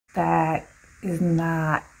That is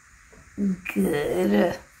not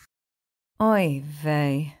good. Oy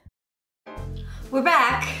vey. We're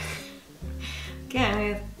back. Again, we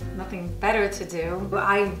have nothing better to do.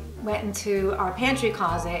 I went into our pantry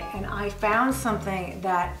closet and I found something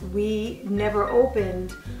that we never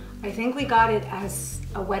opened. I think we got it as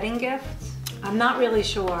a wedding gift. I'm not really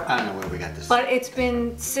sure. I don't know where we got this. But it's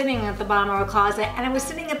been sitting at the bottom of our closet, and it was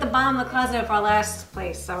sitting at the bottom of the closet of our last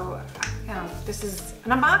place. So, you know, this is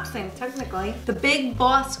an unboxing, technically. The Big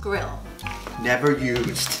Boss Grill. Never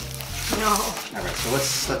used. No. All right, so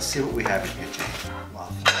let's see what we have in here, Jayne.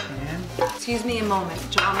 And excuse me a moment,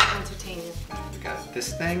 John will entertain you. we got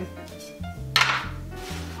this thing.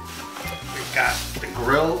 We got the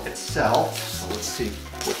grill itself. So let's see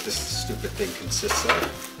what this stupid thing consists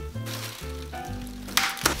of.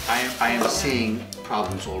 I am seeing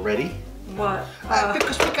problems already. What?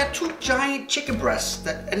 Because we got two giant chicken breasts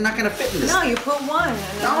that are not gonna fit in this. No, you put one.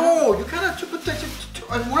 No, you gotta put two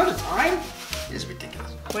one at a time. It's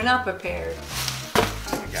ridiculous. We're not prepared.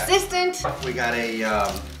 Assistant. We got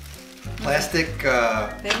a plastic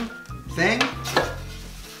thing.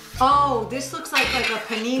 Oh, this looks like a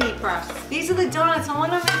panini press. These are the donuts. I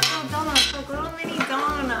want to make little donuts, like little mini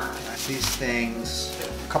donuts. These things,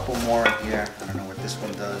 a couple more in here. I don't know what this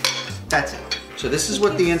one does. That's it. So this is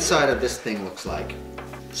what the inside of this thing looks like.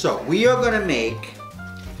 So we are gonna make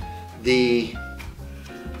the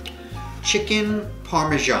chicken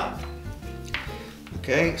parmesan.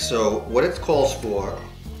 Okay, so what it calls for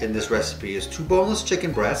in this recipe is 2 boneless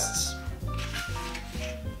chicken breasts,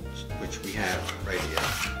 which we have right here.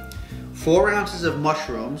 4 ounces of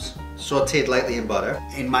mushrooms, sauteed lightly in butter.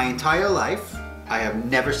 In my entire life, I have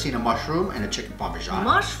never seen a mushroom in a chicken parmesan.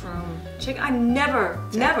 Mushroom? Chicken? I never.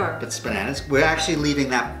 But it's bananas. We're actually leaving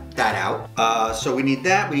that out. So we need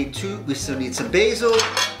that. We still need some basil,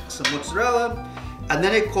 some mozzarella, and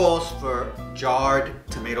then it calls for jarred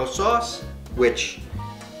tomato sauce, which,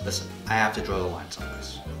 listen, I have to draw the line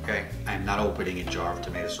someplace, okay? I'm not opening a jar of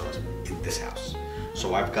tomato sauce in this house.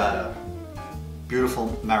 So I've got a beautiful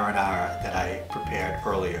marinara that I prepared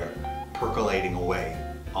earlier, percolating away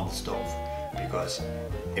on the stove. Because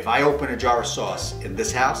if I open a jar of sauce in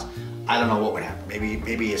this house, I don't know what would happen.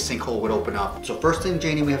 Maybe a sinkhole would open up. So first thing,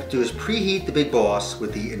 Jayne, we have to do is preheat the Big Boss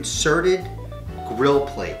with the inserted grill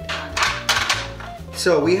plate.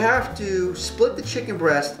 So we have to split the chicken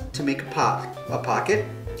breast to make a pocket,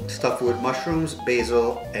 stuff it with mushrooms,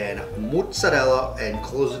 basil, and mozzarella, and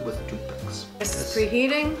close it with toothpicks. This is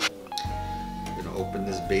preheating. I'm gonna open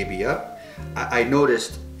this baby up. I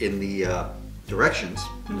noticed in the directions,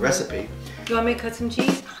 in the recipe, You want me to cut some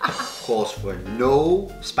cheese? calls for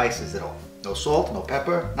no spices at all. No salt, no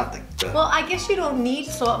pepper, nothing. Well, I guess you don't need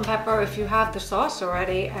salt and pepper if you have the sauce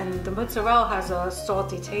already, and the mozzarella has a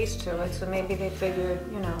salty taste to it, so maybe they figured,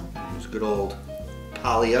 you know. It's good old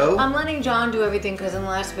paleo. I'm letting John do everything because in the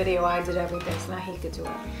last video I did everything, so now he could do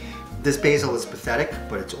it. This basil is pathetic,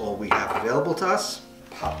 but it's all we have available to us.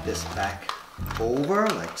 Pop this back over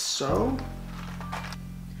like so.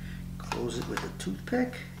 Close it with a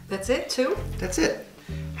toothpick. That's it, too? That's it.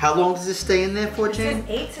 How long does this stay in there for, Jayne?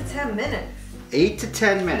 8 to 10 minutes. 8 to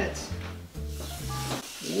 10 minutes.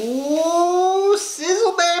 Ooh,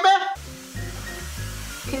 sizzle, baby!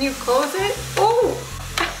 Can you close it? Oh!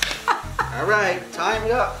 All right, time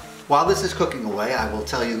it up. While this is cooking away, I will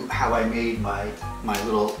tell you how I made my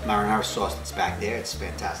little marinara sauce that's back there. It's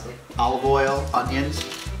fantastic. Olive oil, onions,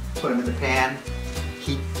 put them in the pan,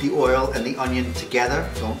 heat the oil and the onion together.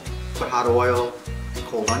 Don't put hot oil and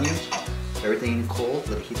cold onions. Everything cold,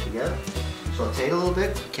 let it heat together. Saute it a little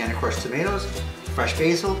bit, can of crushed tomatoes, fresh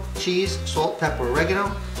basil, cheese, salt, pepper,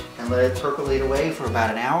 oregano, and let it percolate away for about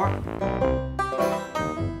an hour.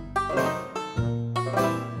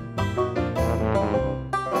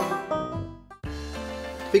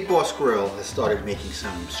 Big Boss Grill has started making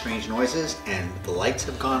some strange noises and the lights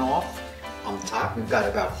have gone off on the top. We've got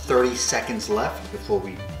about 30 seconds left before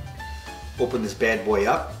we open this bad boy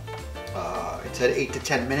up. It said 8 to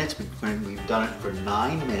 10 minutes. We've done it for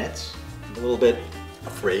 9 minutes. I'm a little bit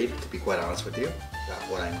afraid, to be quite honest with you, about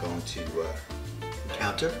what I'm going to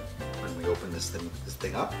encounter when we open this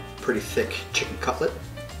thing up. Pretty thick chicken cutlet,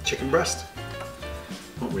 chicken breast.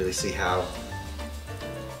 Don't really see how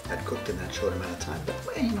that cooked in that short amount of time, but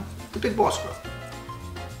well, you know, the Big Boss Grill.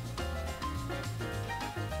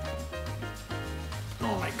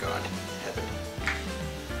 Oh my God, heaven.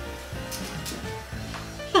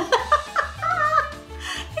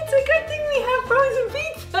 It's a good thing we have frozen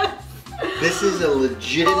pizza. This is a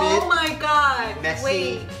legitimate, oh my God,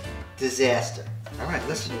 messy disaster. All right,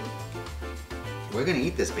 listen. We're gonna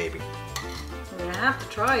eat this baby. Yeah. have to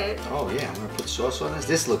try it. Oh yeah, I'm gonna put sauce on this.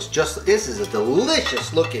 This is a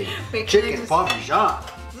delicious looking chicken parmesan.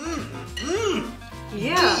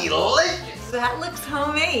 Yeah. Delicious. That looks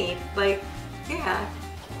homemade. Like, yeah.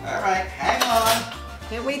 All right, hang on.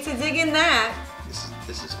 Can't wait to dig in that.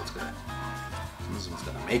 This is what's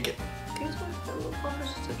gonna make it. Can you just put a little butter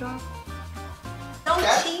just to drop? No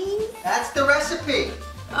cheese? That's the recipe.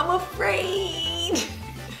 I'm afraid.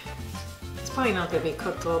 It's probably not gonna be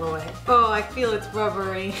cooked all the way. Oh, I feel it's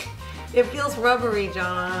rubbery. It feels rubbery,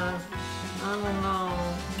 John. I don't know.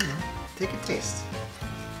 Take a taste.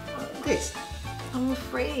 Taste. I'm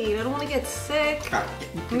afraid. I don't want to get sick. Right.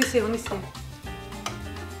 Let me see.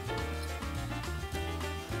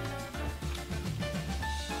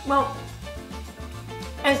 Well,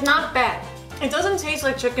 it's not bad. It doesn't taste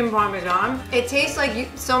like chicken parmesan. It tastes like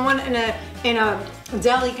someone in a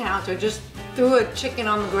deli counter just threw a chicken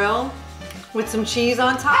on the grill with some cheese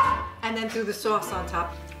on top and then threw the sauce on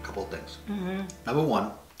top. A couple of things. Number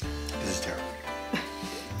one, this is terrible.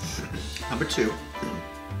 Number two,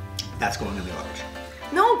 that's going in the garbage.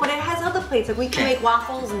 No, but it has other plates. Like we can make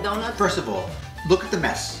waffles and donuts. First of all, look at the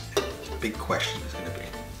mess. The big question is going to be,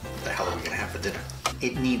 what the hell are we going to have for dinner?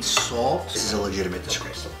 It needs salt. This is a legitimate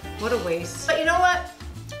disgrace. What a waste. But you know what?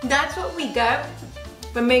 That's what we get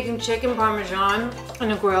for making chicken parmesan on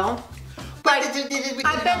a grill. Like,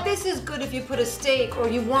 I bet this is good if you put a steak or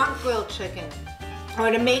you want grilled chicken. Or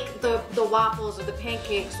to make the waffles or the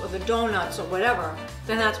pancakes or the donuts or whatever,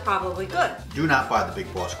 then that's probably good. Do not buy the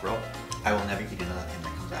Big Boss grill. I will never eat another thing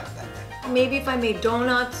that comes out of that thing. Maybe if I made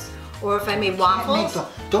donuts or if I made waffles.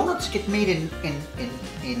 Donuts get made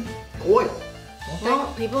in oil.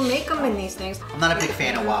 Well, people make them in these things. I'm not a big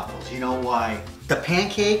fan of waffles. You know why? The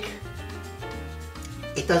pancake,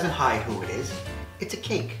 it doesn't hide who it is. It's a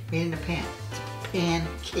cake made in a pan. It's a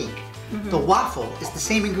pancake. The waffle is the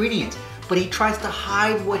same ingredient, but he tries to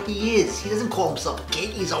hide what he is. He doesn't call himself a cake,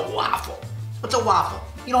 he's a waffle. What's a waffle?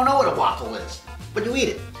 You don't know what a waffle is, but you eat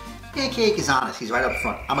it. Pancake is honest, he's right up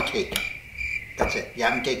front. I'm a cake. That's it. You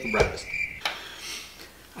having cake for breakfast.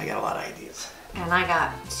 I got a lot of ideas. And I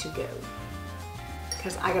got to go.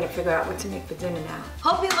 Because I gotta figure out what to make for dinner now.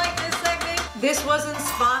 Hope you like this segment. This wasn't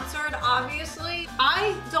sponsored, obviously.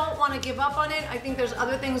 I don't want to give up on it. I think there's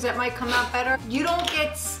other things that might come out better. You don't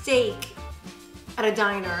get steak at a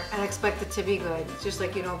diner and expect it to be good. It's just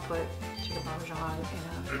like you don't put chicken parmesan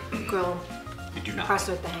in a grill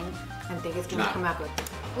presser thing and think it's gonna come out good.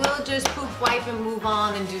 We'll just poop wipe and move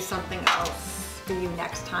on and do something else for you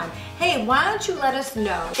next time. Hey, why don't you let us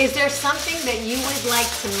know? Is there something that you would like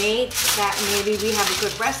to make that maybe we have a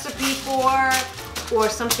good recipe for, or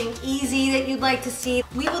something easy that you'd like to see?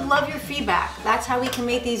 We would love your feedback. That's how we can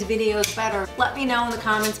make these videos better. Let me know in the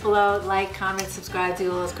comments below. Like, comment, subscribe,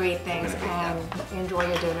 do all those great things, and enjoy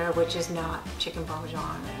your dinner, which is not chicken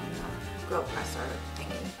parmesan and a grill presser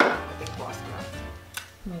thingy, the Big Boss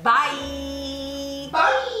grill. Bye!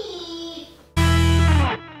 Bye!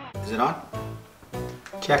 Is it on?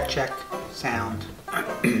 Check, check, sound,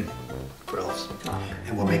 grills.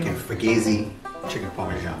 And we're making fugazi chicken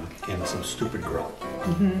parmesan in some stupid grill.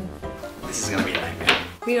 This is gonna be a nightmare.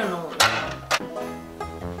 We don't know what we're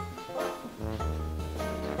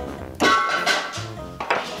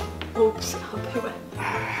doing. Oops, I'll be right.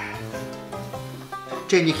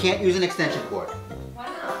 Jayne, you can't use an extension cord. Why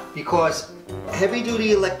not? Because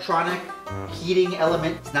heavy-duty electronic heating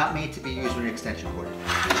element is not made to be used with an extension cord.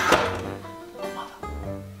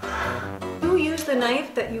 You use the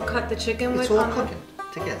knife that you cut the chicken with? It's all cooking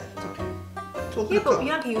together. It's okay. It's all Yeah, gonna but cook.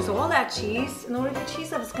 you have to use all that cheese. In order to get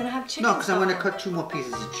cheese up, it's gonna have chicken. No, because I'm going to sauce. cut 2 more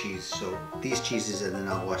pieces of cheese. So these cheeses, and then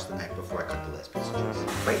I'll wash the knife before I cut the last piece of cheese.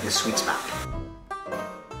 Right in the sweet spot.